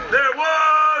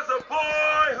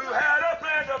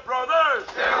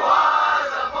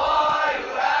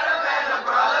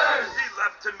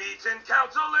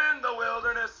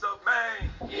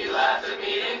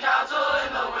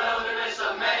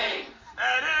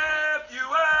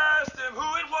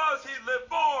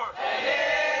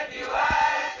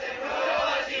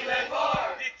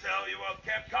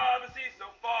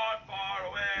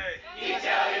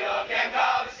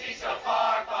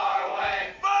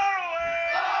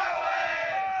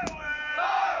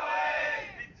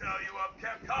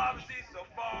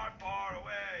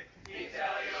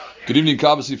Good evening,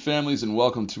 Cobbossee families, and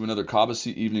welcome to another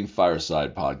Cobbossee Evening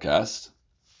Fireside podcast.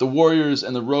 The Warriors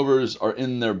and the Rovers are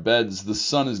in their beds, the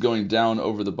sun is going down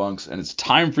over the bunks, and it's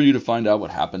time for you to find out what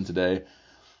happened today.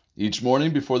 Each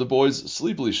morning, before the boys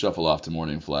sleepily shuffle off to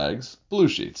morning flags, blue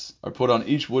sheets are put on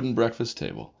each wooden breakfast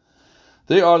table.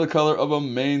 They are the color of a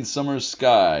Maine summer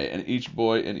sky, and each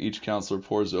boy and each counselor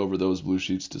pores over those blue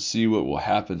sheets to see what will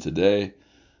happen today.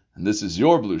 And this is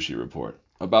your Blue Sheet Report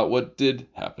about what did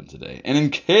happen today. And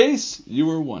in case you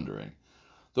were wondering,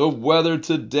 the weather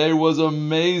today was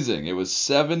amazing. It was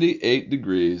 78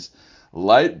 degrees,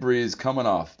 light breeze coming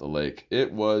off the lake.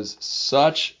 It was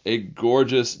such a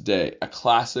gorgeous day, a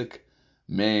classic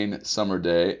Maine summer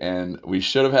day, and we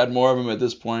should have had more of them at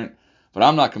this point, but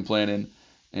I'm not complaining,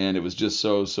 and it was just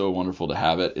so wonderful to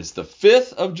have it. It's the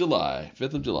 5th of July,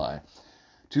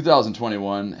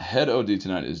 2021. Head OD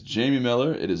tonight is Jamie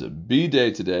Miller. It is a B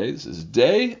day today. This is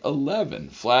day 11.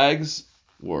 Flags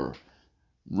were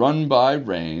run by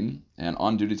rain, and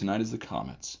on duty tonight is the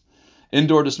Comets.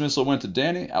 Indoor dismissal went to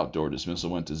Danny. Outdoor dismissal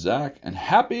went to Zach. And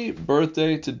happy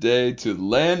birthday today to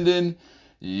Landon,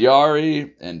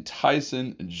 Yari, and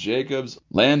Tyson Jacobs.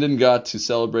 Landon got to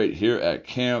celebrate here at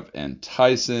camp, and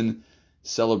Tyson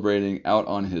celebrating out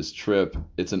on his trip.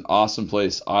 It's an awesome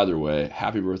place either way.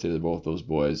 Happy birthday to both those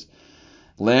boys.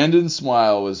 Landon's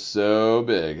smile was so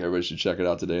big. Everybody should check it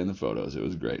out today in the photos. It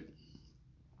was great.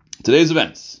 Today's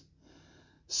events.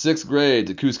 6th grade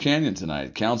to Coos Canyon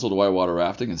tonight. Council to whitewater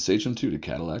rafting, and Sachem 2 to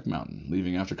Cadillac Mountain,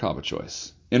 leaving after Cobba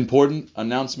Choice. Important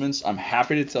announcements. I'm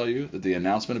happy to tell you that the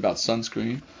announcement about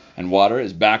sunscreen and water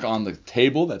is back on the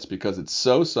table. That's because it's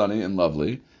so sunny and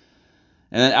lovely.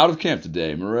 And then out of camp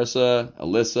today, Marissa,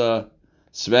 Alyssa,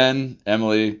 Sven,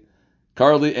 Emily,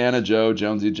 Carly, Anna, Joe,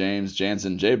 Jonesy, James,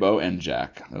 Jansen, J-Bo, and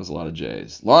Jack. That was a lot of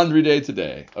J's. Laundry day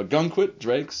today. Ogunquit,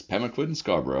 Drakes, Pemaquid, and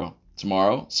Scarborough.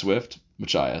 Tomorrow, Swift,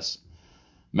 Machias,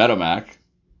 Meadowmack,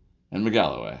 and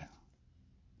McGalloway.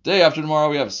 Day after tomorrow,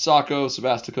 we have Saco,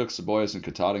 Sebasticook, Saboyas, and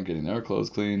Katahdin getting their clothes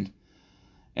cleaned.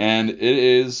 And it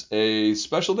is a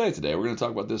special day today. We're going to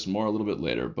talk about this more a little bit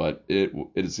later, but it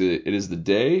is the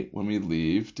day when we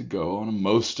leave to go on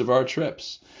most of our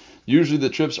trips. Usually the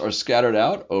trips are scattered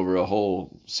out over a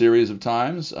whole series of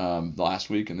times, last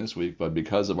week and this week, but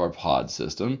because of our pod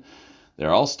system,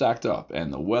 they're all stacked up,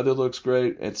 and the weather looks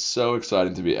great. It's so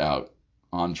exciting to be out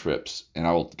on trips, and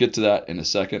I will get to that in a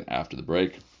second after the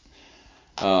break.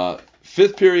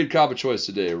 5th period Cobba Choice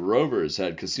today. Rovers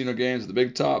had casino games at the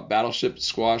Big Top, Battleship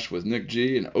Squash with Nick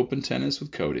G, and Open Tennis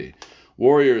with Cody.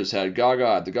 Warriors had Gaga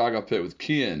at the Gaga Pit with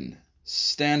Kian,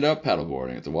 stand-up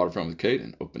paddleboarding at the waterfront with Kate,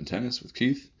 and Open Tennis with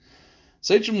Keith.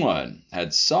 Sachem 1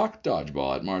 had sock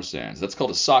dodgeball at Marsands. That's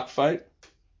called a sock fight.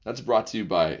 That's brought to you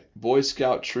by Boy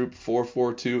Scout Troop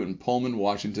 442 in Pullman,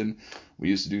 Washington. We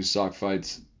used to do sock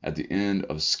fights at the end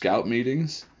of scout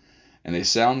meetings. And they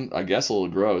sound, I guess, a little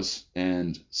gross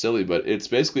and silly, but it's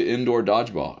basically indoor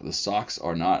dodgeball. The socks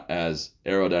are not as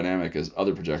aerodynamic as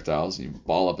other projectiles. You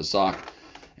ball up a sock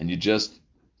and you just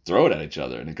throw it at each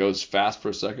other. And it goes fast for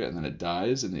a second and then it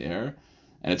dies in the air.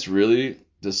 And it's really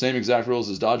the same exact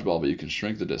rules as dodgeball, but you can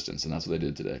shrink the distance. And that's what they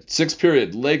did today. 6th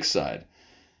period, Lakeside.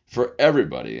 For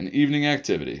everybody, an evening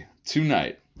activity.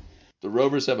 Tonight, the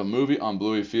Rovers have a movie on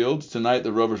Bluey Field. Tonight,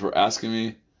 the Rovers were asking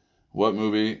me what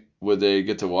movie would they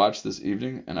get to watch this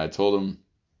evening, and I told them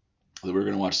that we were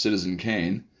going to watch Citizen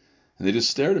Kane, and they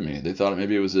just stared at me. They thought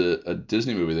maybe it was a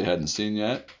Disney movie they hadn't seen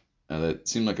yet. That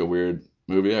seemed like a weird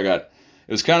movie. It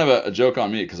was kind of a joke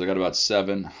on me because I got about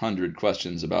 700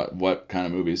 questions about what kind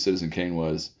of movie Citizen Kane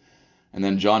was, and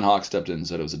then John Hawk stepped in and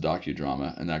said it was a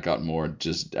docudrama, and that got more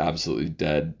just absolutely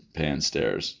deadpan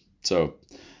stares. So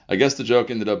I guess the joke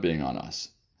ended up being on us.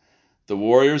 The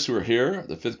Warriors who are here,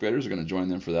 the 5th graders, are going to join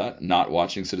them for that. Not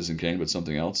watching Citizen Kane, but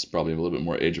something else, probably a little bit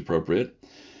more age appropriate.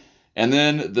 And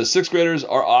then the 6th graders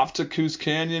are off to Coos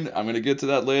Canyon. I'm going to get to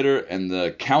that later. And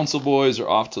the council boys are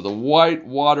off to the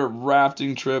whitewater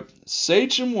rafting trip.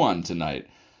 Sachem 1 tonight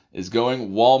is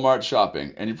going Walmart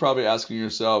shopping. And you're probably asking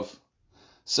yourself,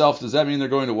 does that mean they're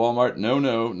going to Walmart?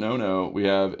 No. We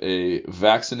have a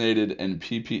vaccinated and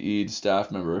PPE'd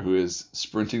staff member who is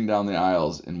sprinting down the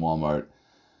aisles in Walmart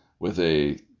with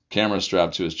a camera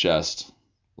strapped to his chest,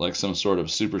 like some sort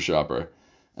of super shopper,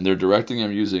 and they're directing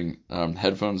him using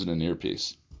headphones and an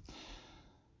earpiece.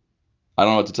 I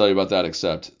don't know what to tell you about that,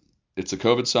 except it's a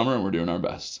COVID summer and we're doing our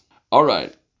best. All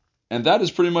right, and that is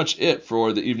pretty much it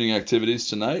for the evening activities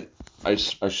tonight. I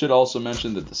should also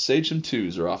mention that the Sachem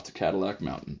 2s are off to Cadillac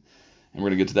Mountain, and we're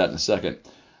going to get to that in a second.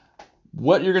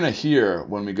 What you're going to hear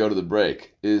when we go to the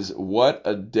break is what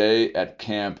a day at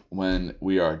camp when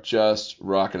we are just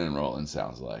rocking and rolling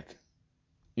sounds like.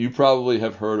 You probably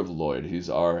have heard of Lloyd. He's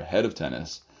our head of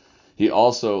tennis. He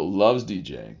also loves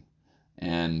DJing.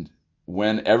 And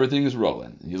when everything is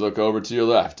rolling, you look over to your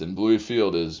left and Bluey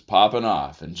Field is popping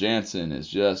off and Jansen is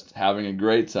just having a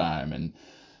great time and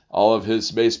all of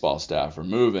his baseball staff are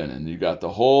moving and you got the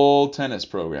whole tennis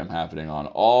program happening on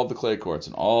all the clay courts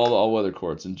and all the all-weather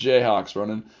courts and Jayhawks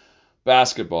running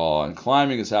basketball and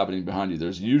climbing is happening behind you.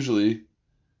 There's usually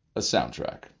a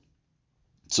soundtrack.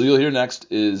 So you'll hear next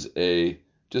is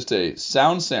just a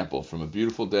sound sample from a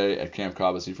beautiful day at Camp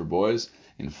Cobbossee for boys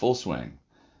in full swing.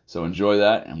 So enjoy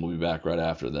that, and we'll be back right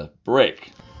after the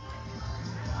break.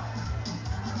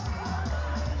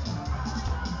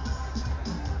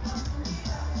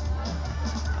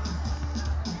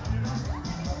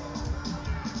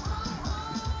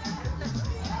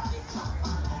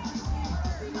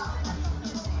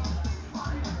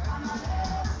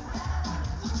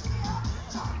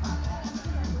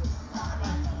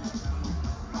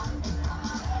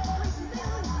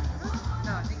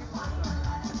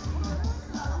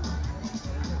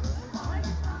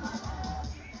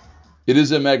 It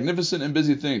is a magnificent and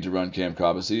busy thing to run Camp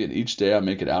Cobbossee, and each day I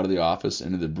make it out of the office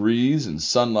into the breeze and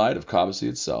sunlight of Cobbossee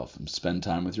itself and spend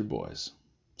time with your boys.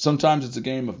 Sometimes it's a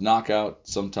game of knockout,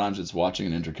 sometimes it's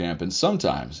watching an intercamp, and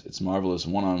sometimes it's marvelous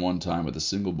one-on-one time with a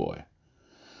single boy.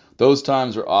 Those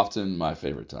times are often my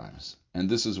favorite times, and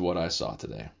this is what I saw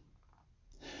today.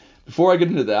 Before I get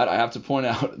into that, I have to point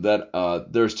out that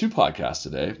there's 2 podcasts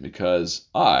today because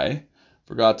I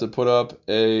forgot to put up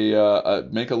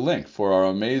make a link for our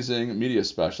amazing media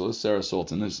specialist, Sarah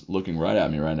Sultan, who's looking right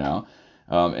at me right now,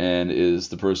 and is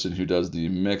the person who does the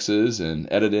mixes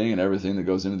and editing and everything that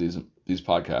goes into these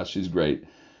podcasts. She's great.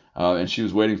 And she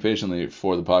was waiting patiently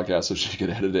for the podcast so she could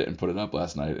edit it and put it up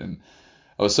last night. And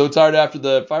I was so tired after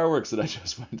the fireworks that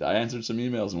I answered some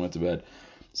emails and went to bed.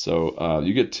 So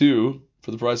you get 2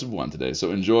 for the price of 1 today.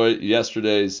 So enjoy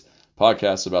yesterday's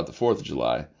podcast about the 4th of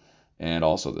July. And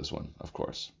also this one, of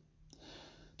course.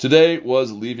 Today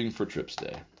was Leaving for Trips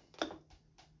Day.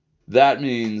 That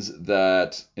means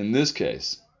that, in this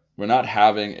case, we're not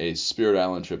having a Spirit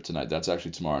Island trip tonight. That's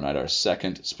actually tomorrow night. Our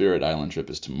second Spirit Island trip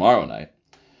is tomorrow night.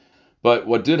 But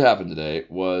what did happen today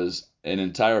was an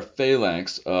entire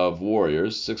phalanx of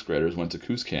warriors, 6th graders, went to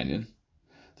Coos Canyon.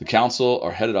 The council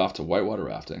are headed off to whitewater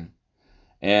rafting.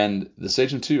 And the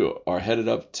Sachem 2 are headed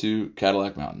up to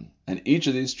Cadillac Mountain. And each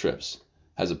of these trips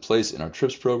has a place in our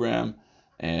trips program,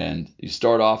 and you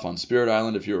start off on Spirit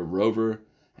Island if you're a rover,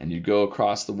 and you go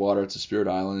across the water to Spirit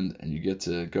Island, and you get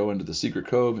to go into the secret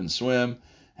cove and swim,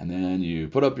 and then you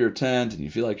put up your tent, and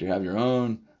you feel like you have your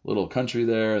own little country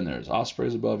there, and there's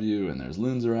ospreys above you, and there's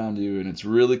loons around you, and it's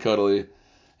really cuddly,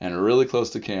 and really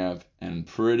close to camp, and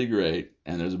pretty great,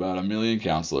 and there's about 1 million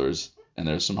counselors, and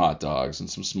there's some hot dogs and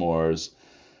some s'mores.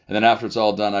 And then after it's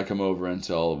all done, I come over and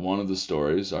tell one of the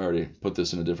stories. I already put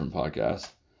this in a different podcast.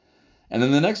 And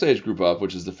then the next age group up,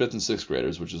 which is the 5th and 6th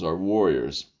graders, which is our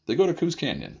warriors, they go to Coos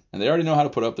Canyon. And they already know how to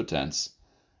put up their tents.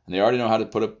 And they already know how to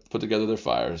put together their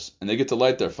fires. And they get to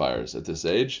light their fires at this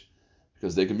age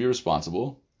because they can be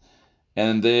responsible.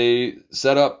 And they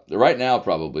set up, right now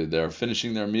probably, they're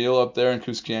finishing their meal up there in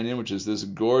Coos Canyon, which is this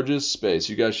gorgeous space.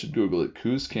 You guys should Google it.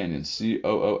 Coos Canyon,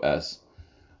 Coos.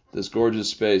 This gorgeous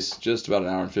space just about an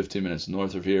hour and 15 minutes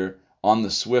north of here on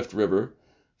the Swift River,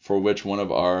 for which one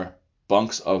of our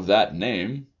bunks of that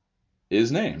name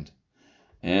is named.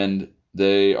 And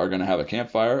they are going to have a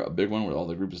campfire, a big one where all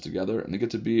the group is together, and they get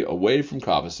to be away from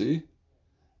Cobbossee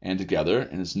and together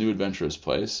in this new adventurous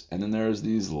place. And then there's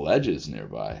these ledges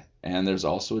nearby, and there's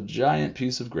also a giant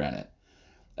piece of granite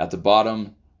at the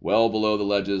bottom, well below the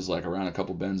ledges, like around a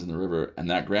couple bends in the river,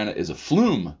 and that granite is a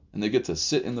flume, and they get to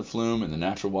sit in the flume in the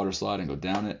natural water slide and go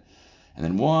down it. And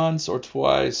then once or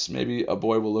twice, maybe a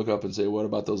boy will look up and say, what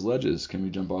about those ledges? Can we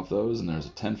jump off those? And there's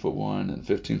a 10-foot one, and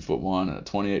a 15-foot one, and a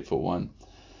 28-foot one.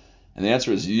 And the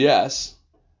answer is yes.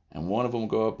 And one of them will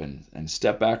go up and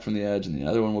step back from the edge, and the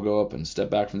other one will go up and step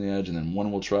back from the edge, and then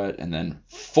one will try it, and then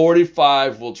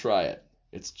 45 will try it.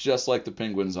 It's just like the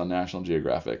penguins on National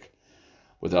Geographic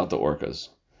without the orcas.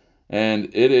 And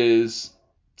it is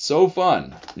so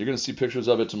fun. You're going to see pictures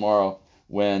of it tomorrow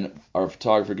when our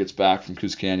photographer gets back from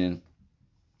Coos Canyon,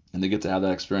 and they get to have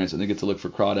that experience, and they get to look for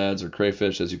crawdads or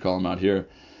crayfish, as you call them out here,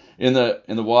 in the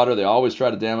water. They always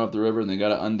try to dam up the river, and they got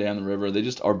to undam the river. They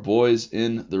just are boys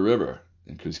in the river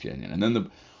in Coos Canyon. And then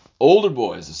the older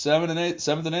boys, the 7th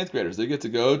and 8th graders, they get to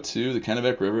go to the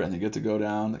Kennebec River, and they get to go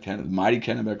down the mighty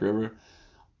Kennebec River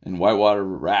in whitewater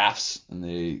rafts, and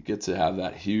they get to have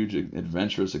that huge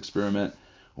adventurous experiment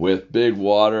with big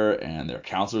water, and their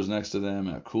counselors next to them,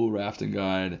 and a cool rafting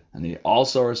guide. And they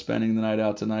also are spending the night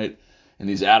out tonight in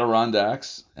these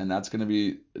Adirondacks, and that's going to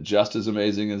be just as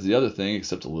amazing as the other thing,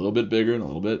 except a little bit bigger and a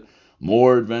little bit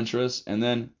more adventurous. And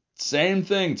then same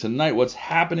thing tonight. What's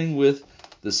happening with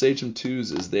the Sachem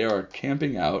 2s is they are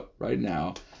camping out right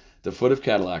now the foot of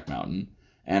Cadillac Mountain,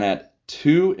 and at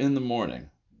 2 in the morning,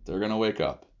 they're going to wake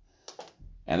up,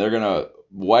 and they're going to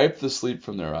wipe the sleep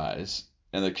from their eyes,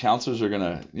 and the counselors are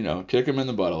going to, kick them in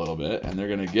the butt a little bit, and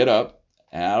they're going to get up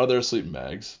out of their sleeping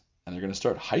bags, and they're going to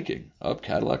start hiking up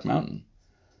Cadillac Mountain.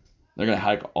 They're going to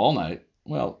hike all night,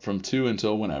 well, from 2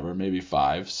 until whenever, maybe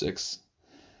 5, 6,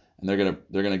 and they're going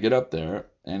to get up there,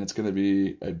 and it's going to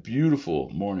be a beautiful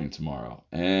morning tomorrow.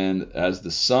 And as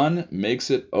the sun makes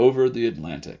it over the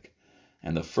Atlantic,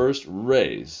 and the first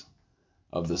rays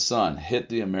of the sun hit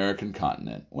the American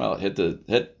continent, well, hit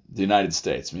the United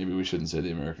States. Maybe we shouldn't say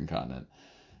the American continent.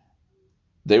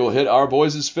 They will hit our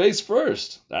boys' face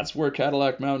first. That's where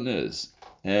Cadillac Mountain is.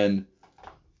 And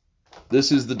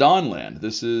this is the Dawnland.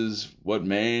 This is what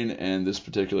Maine and this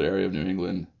particular area of New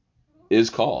England is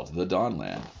called, the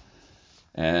Dawnland.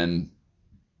 And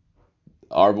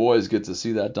our boys get to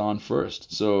see that dawn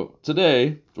first. So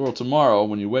today, or tomorrow,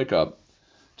 when you wake up,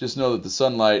 just know that the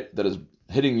sunlight that is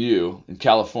hitting you in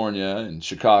California and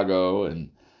Chicago and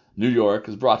New York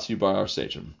is brought to you by our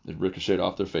Sachem. It ricocheted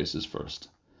off their faces first.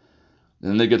 And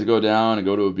then they get to go down and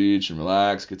go to a beach and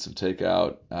relax, get some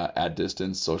takeout at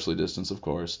distance, socially distanced, of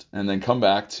course, and then come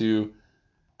back to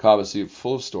Cobbossee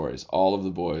full of stories. All of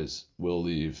the boys will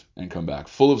leave and come back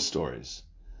full of stories.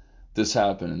 This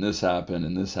happened, and this happened,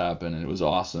 and this happened, and it was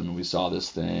awesome, and we saw this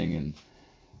thing, and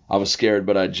I was scared,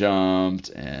 but I jumped,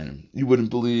 and you wouldn't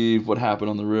believe what happened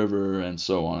on the river, and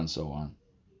so on and so on.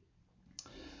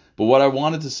 But what I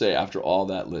wanted to say after all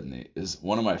that litany is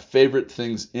one of my favorite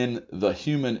things in the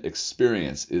human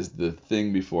experience is the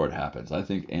thing before it happens. I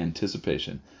think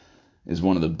anticipation is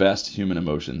one of the best human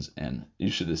emotions, and you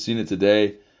should have seen it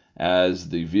today. As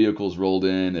the vehicles rolled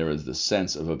in, there was the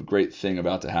sense of a great thing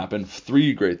about to happen.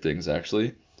 3 great things,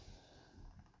 actually.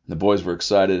 The boys were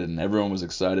excited, and everyone was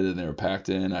excited, and they were packed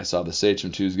in. I saw the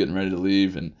Sachem 2s getting ready to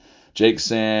leave, and Jake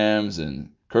Sams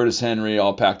and Curtis Henry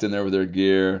all packed in there with their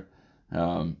gear,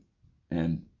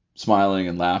 and smiling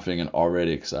and laughing and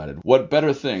already excited. What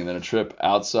better thing than a trip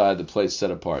outside the place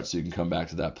set apart so you can come back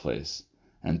to that place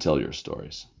and tell your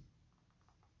stories?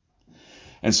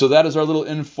 And so that is our little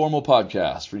informal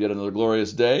podcast for yet another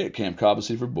glorious day at Camp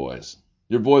Cobbossee for boys.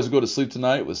 Your boys will go to sleep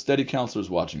tonight with steady counselors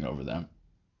watching over them,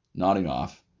 nodding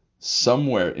off,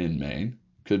 somewhere in Maine.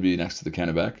 Could be next to the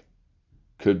Kennebec,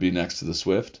 could be next to the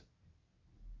Swift,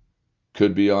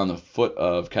 could be on the foot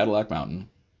of Cadillac Mountain,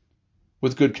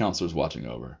 with good counselors watching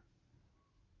over,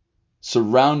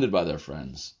 surrounded by their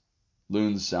friends,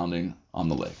 loons sounding on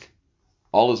the lake.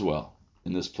 All is well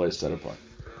in this place set apart.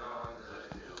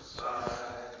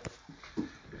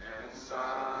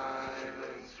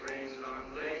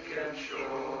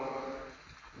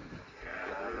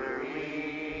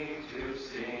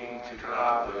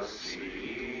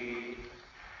 Cobbossee,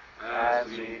 as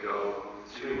we go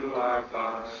to our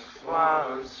bunks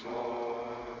once more.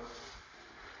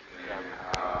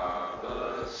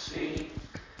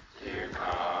 Dear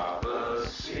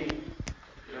Cobbossee,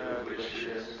 the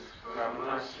wishes from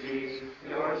us be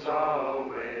yours all.